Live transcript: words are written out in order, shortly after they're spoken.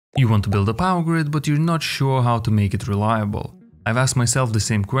You want to build a power grid, but you're not sure how to make it reliable. I've asked myself the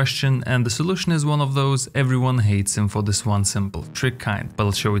same question, and the solution is one of those everyone hates him for this one simple trick kind, but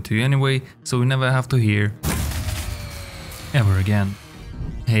I'll show it to you anyway, so we never have to hear ever again.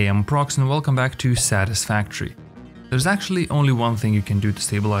 Hey, I'm Prox and welcome back to Satisfactory. There's actually only one thing you can do to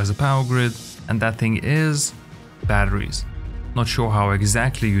stabilize a power grid, and that thing is batteries. Not sure how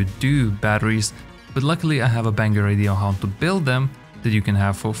exactly you do batteries, but luckily I have a banger idea on how to build them that you can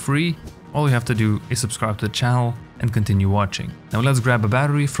have for free. All you have to do is subscribe to the channel and continue watching. Now let's grab a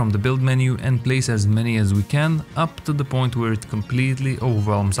battery from the build menu and place as many as we can up to the point where it completely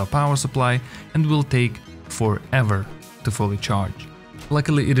overwhelms our power supply and will take forever to fully charge.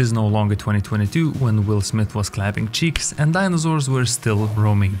 Luckily it is no longer 2022 when Will Smith was clapping cheeks and dinosaurs were still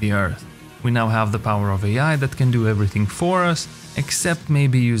roaming the earth. We now have the power of AI that can do everything for us, except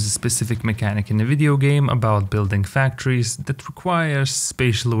maybe use a specific mechanic in a video game about building factories that requires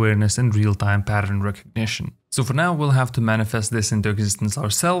spatial awareness and real-time pattern recognition. So for now we'll have to manifest this into existence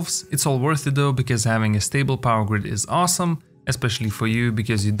ourselves. It's all worth it though, because having a stable power grid is awesome, especially for you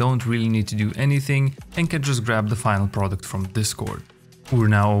because you don't really need to do anything and can just grab the final product from Discord. We're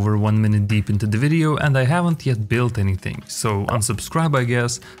now over 1 minute deep into the video and I haven't yet built anything, so unsubscribe I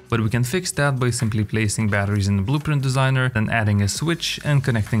guess, but we can fix that by simply placing batteries in the blueprint designer, then adding a switch and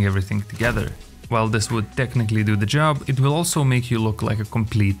connecting everything together. While this would technically do the job, it will also make you look like a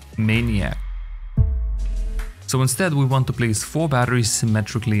complete maniac. So instead we want to place 4 batteries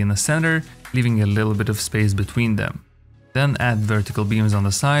symmetrically in the center, leaving a little bit of space between them. Then add vertical beams on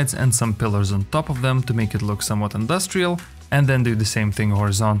the sides and some pillars on top of them to make it look somewhat industrial, and then do the same thing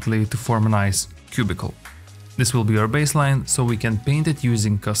horizontally to form a nice cubicle. This will be our baseline, so we can paint it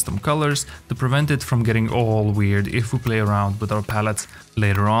using custom colors to prevent it from getting all weird if we play around with our palettes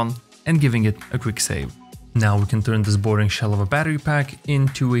later on and giving it a quick save. Now we can turn this boring shell of a battery pack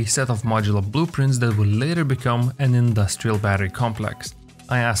into a set of modular blueprints that will later become an industrial battery complex.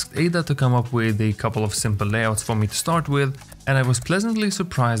 I asked Ada to come up with a couple of simple layouts for me to start with, and I was pleasantly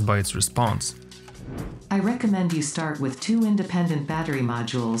surprised by its response. I recommend you start with 2 independent battery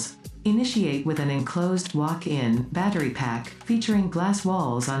modules. Initiate with an enclosed walk-in battery pack featuring glass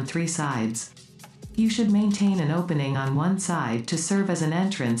walls on 3 sides. You should maintain an opening on one side to serve as an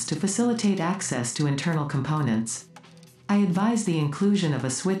entrance to facilitate access to internal components. I advise the inclusion of a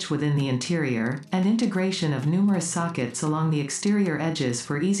switch within the interior and integration of numerous sockets along the exterior edges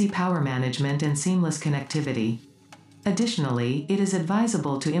for easy power management and seamless connectivity. Additionally, it is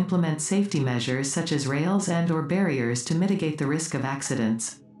advisable to implement safety measures such as rails and/or barriers to mitigate the risk of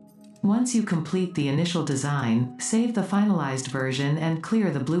accidents. Once you complete the initial design, save the finalized version and clear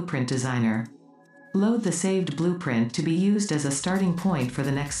the blueprint designer. Load the saved blueprint to be used as a starting point for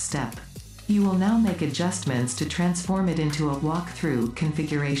the next step. You will now make adjustments to transform it into a walk-through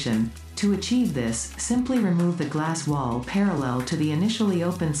configuration. To achieve this, simply remove the glass wall parallel to the initially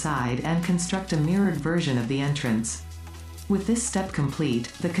open side and construct a mirrored version of the entrance. With this step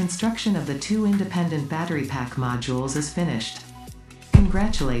complete, the construction of the 2 independent battery pack modules is finished.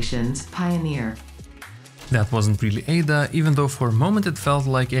 Congratulations, Pioneer! That wasn't really Ada, even though for a moment it felt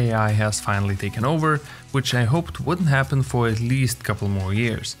like AI has finally taken over, which I hoped wouldn't happen for at least a couple more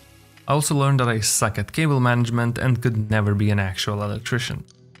years. I also learned that I suck at cable management and could never be an actual electrician.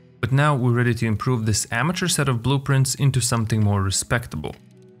 But now we're ready to improve this amateur set of blueprints into something more respectable.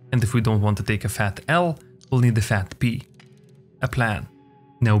 And if we don't want to take a fat L, we'll need a fat P. A plan.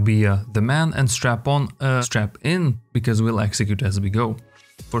 Now be the man and strap on strap in, because we'll execute as we go.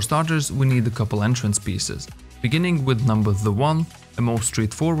 For starters, we need a couple entrance pieces, beginning with number 1, a most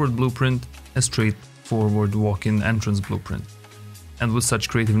straightforward blueprint, a straightforward walk-in entrance blueprint. And with such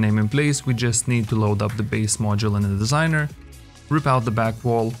creative name in place, we just need to load up the base module in the designer, rip out the back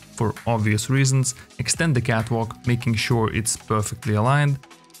wall for obvious reasons, extend the catwalk, making sure it's perfectly aligned,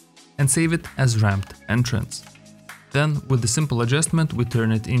 and save it as ramped entrance. Then, with the simple adjustment, we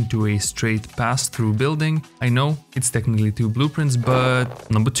turn it into a straight pass-through building. I know, it's technically 2 blueprints, but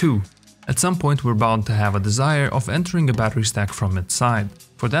number 2. At some point we're bound to have a desire of entering a battery stack from its side.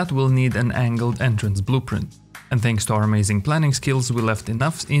 For that we'll need an angled entrance blueprint. And thanks to our amazing planning skills, we left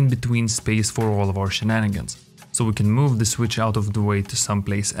enough in between space for all of our shenanigans. So we can move the switch out of the way to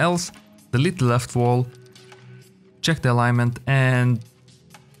someplace else, delete the left wall, check the alignment, and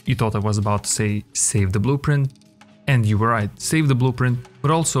you thought I was about to say save the blueprint. And you were right, save the blueprint,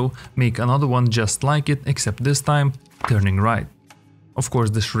 but also make another one just like it, except this time turning right. Of course,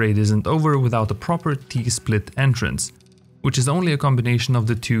 the charade isn't over without a proper T-split entrance, which is only a combination of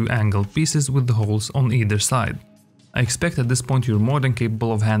the 2 angled pieces with the holes on either side. I expect at this point you're more than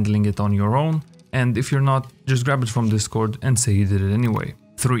capable of handling it on your own, and if you're not, just grab it from Discord and say you did it anyway.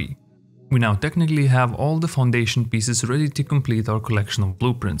 3. We now technically have all the foundation pieces ready to complete our collection of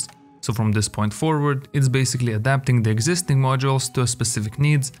blueprints, so from this point forward, it's basically adapting the existing modules to specific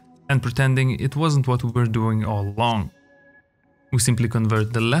needs and pretending it wasn't what we were doing all along. We simply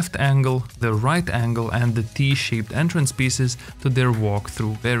convert the left angle, the right angle and the T-shaped entrance pieces to their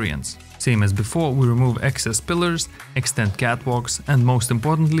walk-through variants. Same as before, we remove excess pillars, extend catwalks and most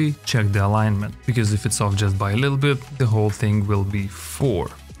importantly, check the alignment, because if it's off just by a little bit, the whole thing will be 4.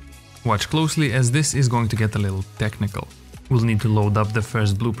 Watch closely as this is going to get a little technical. We'll need to load up the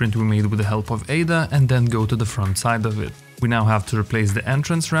first blueprint we made with the help of Ada and then go to the front side of it. We now have to replace the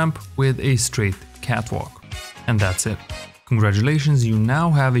entrance ramp with a straight catwalk. And that's it. Congratulations, you now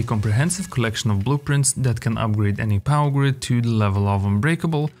have a comprehensive collection of blueprints that can upgrade any power grid to the level of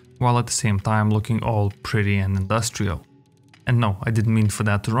Unbreakable, while at the same time looking all pretty and industrial. And no, I didn't mean for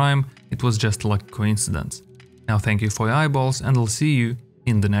that to rhyme, it was just a lucky coincidence. Now thank you for your eyeballs and I'll see you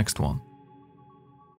in the next one.